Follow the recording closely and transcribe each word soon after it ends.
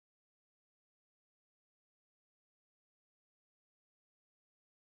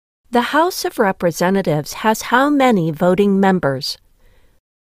The House of Representatives has how many voting members?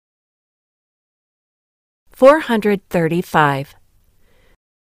 435.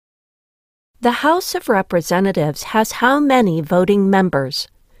 The House of Representatives has how many voting members?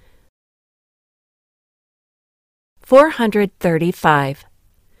 435.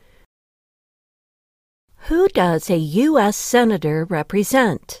 Who does a U.S. Senator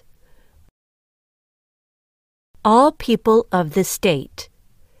represent? All people of the state.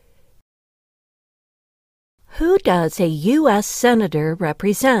 Who does a U.S. Senator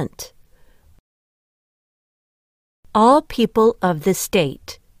represent? All people of the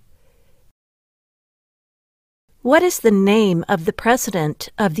state. What is the name of the President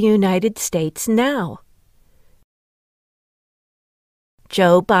of the United States now?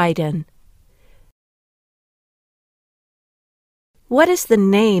 Joe Biden. What is the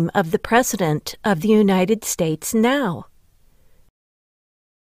name of the President of the United States now?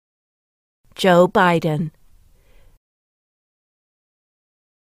 Joe Biden.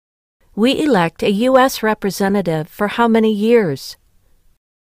 We elect a U.S. representative for how many years?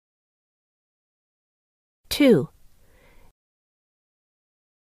 2.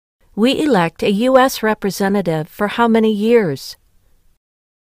 We elect a U.S. representative for how many years?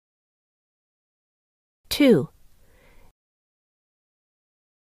 2.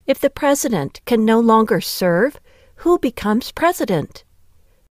 If the president can no longer serve, who becomes president?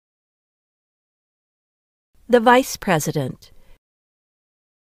 The vice president.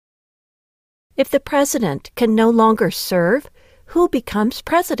 If the president can no longer serve, who becomes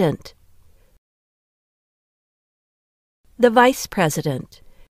president? The vice president.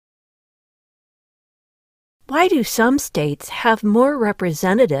 Why do some states have more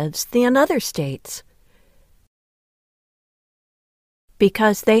representatives than other states?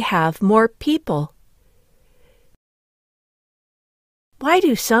 Because they have more people. Why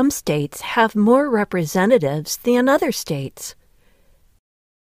do some states have more representatives than other states?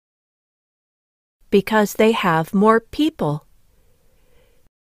 Because they have more people.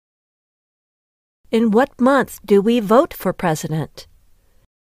 In what month do we vote for president?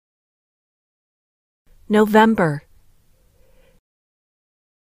 November.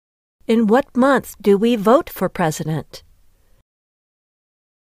 In what month do we vote for president?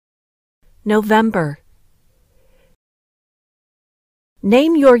 November.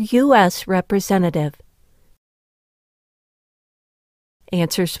 Name your U.S. representative.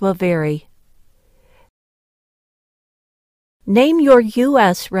 Answers will vary. Name your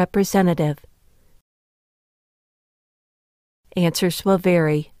U.S. representative. Answers will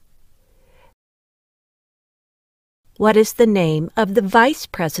vary. What is the name of the Vice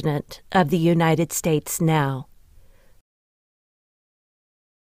President of the United States now?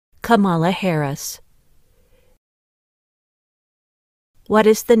 Kamala Harris. What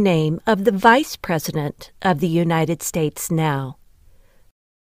is the name of the Vice President of the United States now?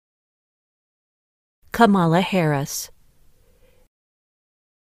 Kamala Harris.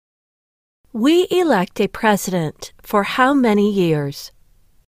 We elect a president for how many years?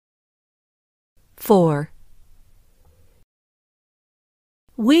 4.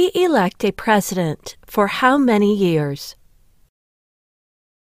 We elect a president for how many years?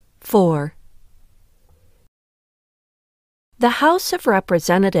 4. The House of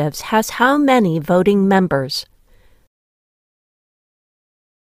Representatives has how many voting members?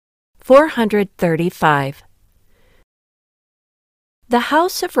 435. The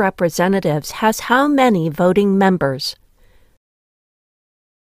House of Representatives has how many voting members?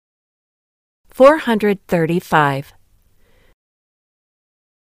 435.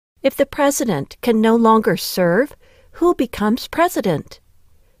 If the president can no longer serve, who becomes president?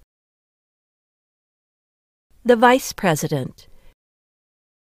 The vice president.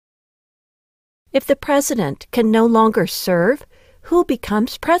 If the president can no longer serve, who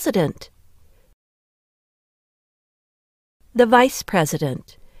becomes president? The vice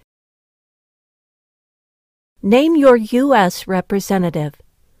president. Name your U.S. representative.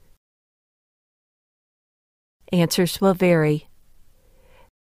 Answers will vary.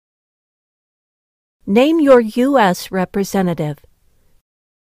 Name your U.S. representative.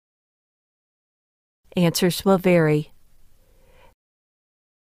 Answers will vary.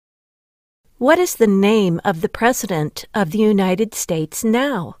 What is the name of the President of the United States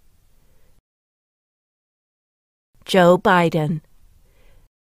now? Joe Biden.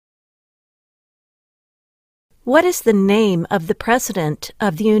 What is the name of the President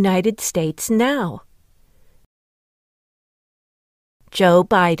of the United States now? Joe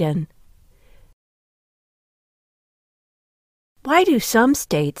Biden. Why do some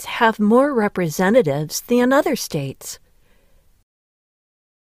states have more representatives than other states?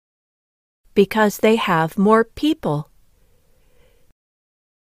 Because they have more people.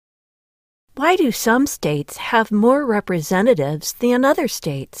 Why do some states have more representatives than other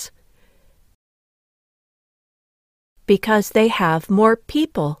states? Because they have more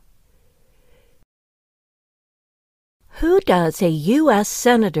people. Who does a U.S.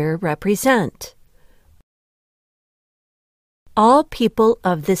 Senator represent? All people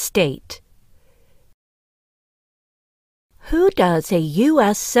of the state. Who does a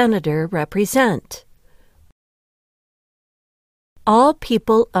U.S. Senator represent? All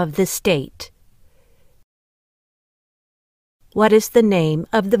people of the state. What is the name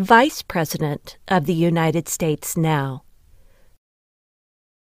of the Vice President of the United States now?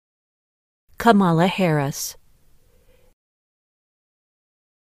 Kamala Harris.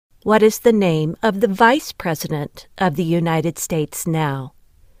 What is the name of the Vice President of the United States now?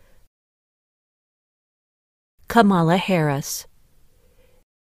 Kamala Harris.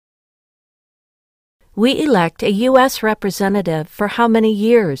 We elect a U.S. representative for how many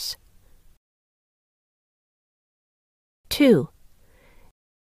years? 2.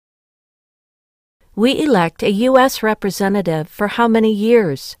 We elect a U.S. representative for how many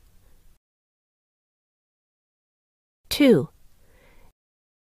years? 2.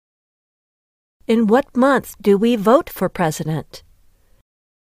 In what month do we vote for president?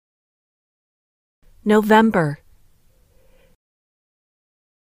 November.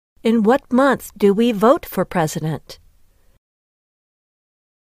 In what month do we vote for president?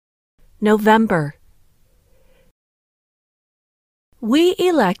 November. We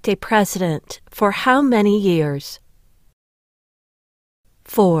elect a president for how many years?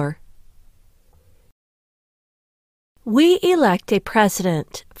 4. We elect a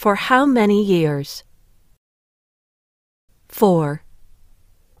president for how many years? 4.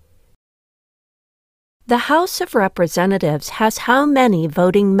 The House of Representatives has how many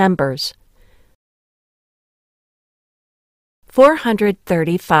voting members?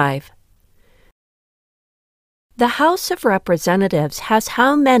 435. The House of Representatives has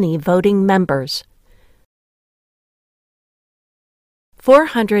how many voting members?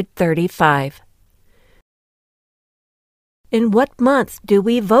 435. In what month do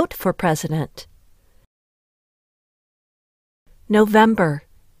we vote for president? November.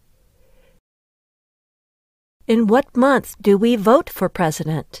 In what month do we vote for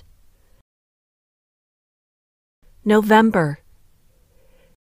president? November.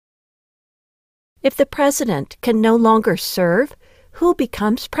 If the president can no longer serve, who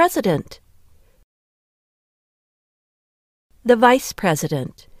becomes president? The vice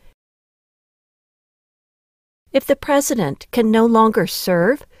president. If the president can no longer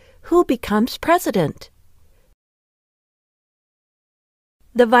serve, who becomes president?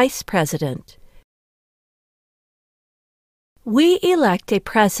 The vice president. We elect a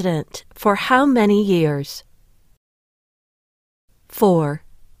president for how many years? 4.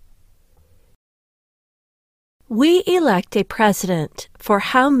 We elect a president for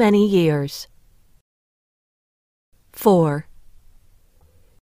how many years? 4.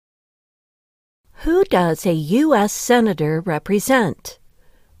 Who does a U.S. Senator represent?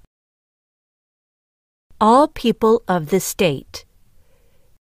 All people of the state.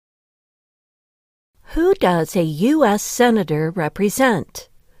 Who does a U.S. Senator represent?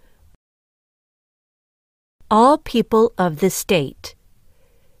 All people of the state.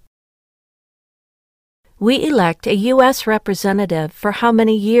 We elect a U.S. representative for how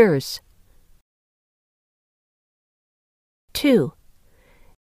many years? 2.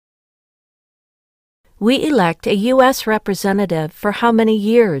 We elect a U.S. representative for how many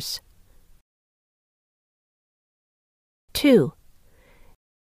years? 2.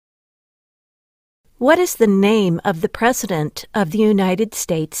 What is the name of the President of the United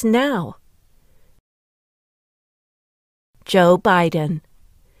States now? Joe Biden.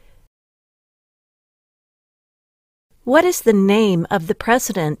 What is the name of the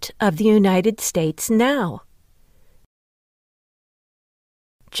President of the United States now?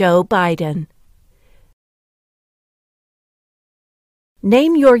 Joe Biden.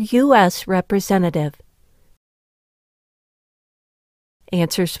 Name your U.S. representative.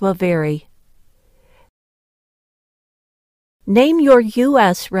 Answers will vary. Name your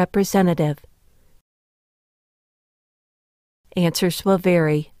U.S. representative. Answers will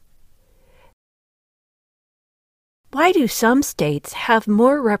vary. Why do some states have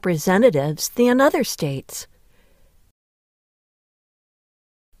more representatives than other states?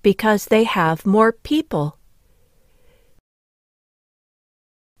 Because they have more people.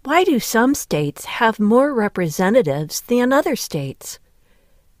 Why do some states have more representatives than other states?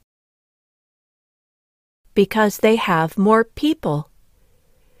 Because they have more people.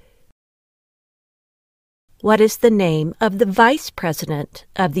 What is the name of the Vice President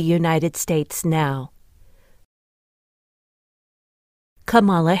of the United States now?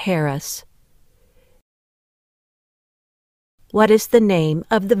 Kamala Harris. What is the name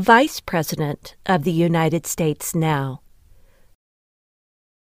of the Vice President of the United States now?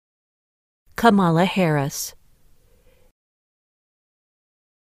 Kamala Harris.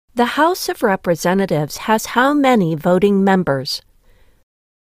 The House of Representatives has how many voting members?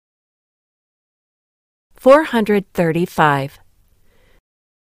 435.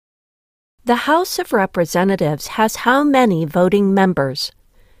 The House of Representatives has how many voting members?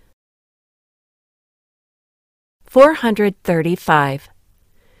 435.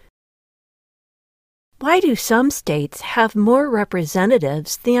 Why do some states have more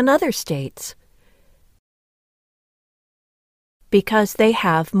representatives than other states? Because they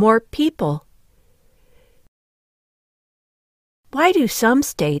have more people. Why do some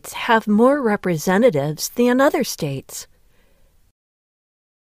states have more representatives than other states?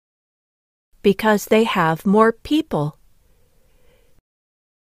 Because they have more people.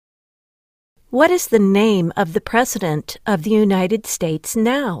 What is the name of the President of the United States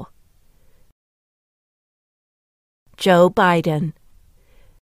now? Joe Biden.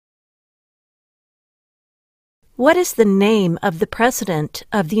 What is the name of the President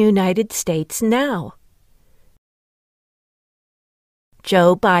of the United States now?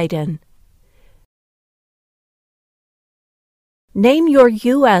 Joe Biden. Name your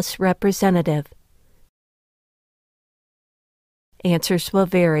U.S. representative. Answers will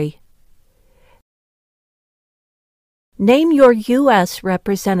vary. Name your U.S.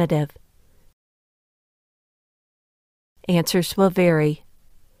 representative. Answers will vary.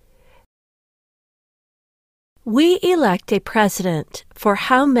 We elect a president for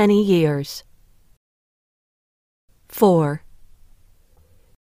how many years? 4.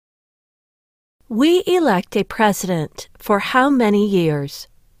 We elect a president for how many years?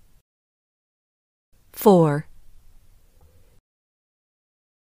 4.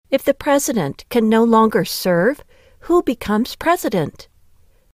 If the president can no longer serve, who becomes president?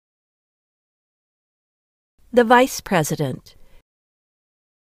 The vice president.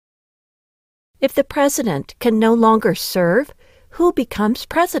 If the president can no longer serve, who becomes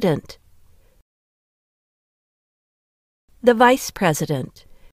president? The vice president.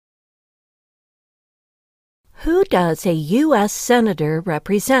 Who does a U.S. Senator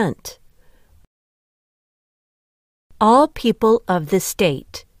represent? All people of the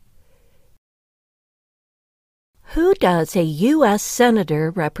state. Who does a U.S.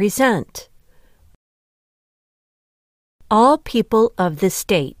 Senator represent? All people of the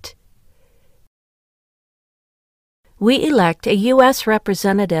state. We elect a U.S.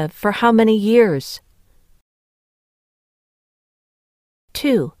 representative for how many years?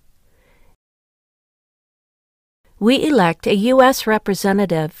 2. We elect a U.S.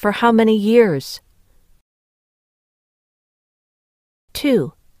 representative for how many years?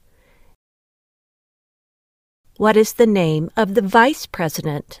 2. What is the name of the Vice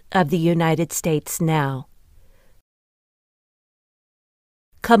President of the United States now?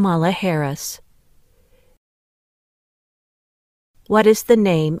 Kamala Harris. What is the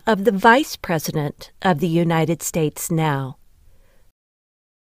name of the Vice President of the United States now?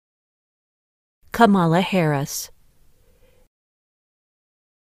 Kamala Harris.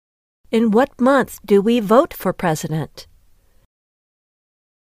 In what month do we vote for president?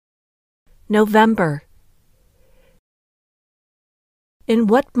 November. In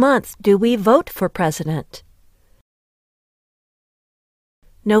what month do we vote for president?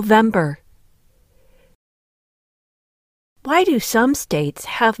 November. Why do some states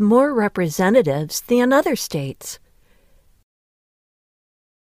have more representatives than other states?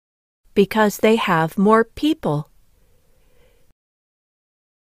 Because they have more people.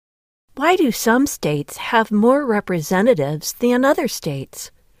 Why do some states have more representatives than other states?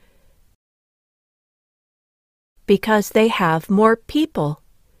 Because they have more people.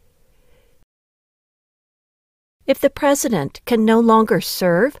 If the president can no longer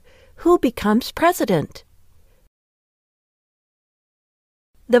serve, who becomes president?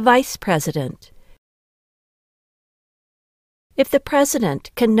 The vice president. If the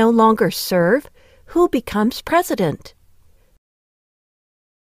president can no longer serve, who becomes president?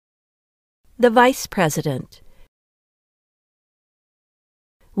 The vice president.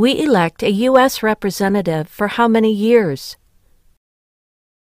 We elect a U.S. representative for how many years?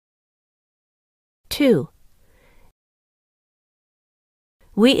 2.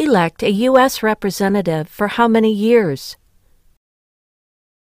 We elect a U.S. representative for how many years?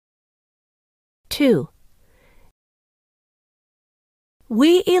 2.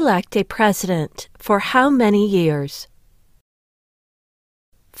 We elect a president for how many years?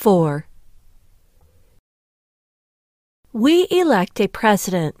 4. We elect a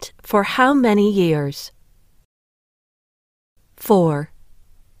president for how many years? 4.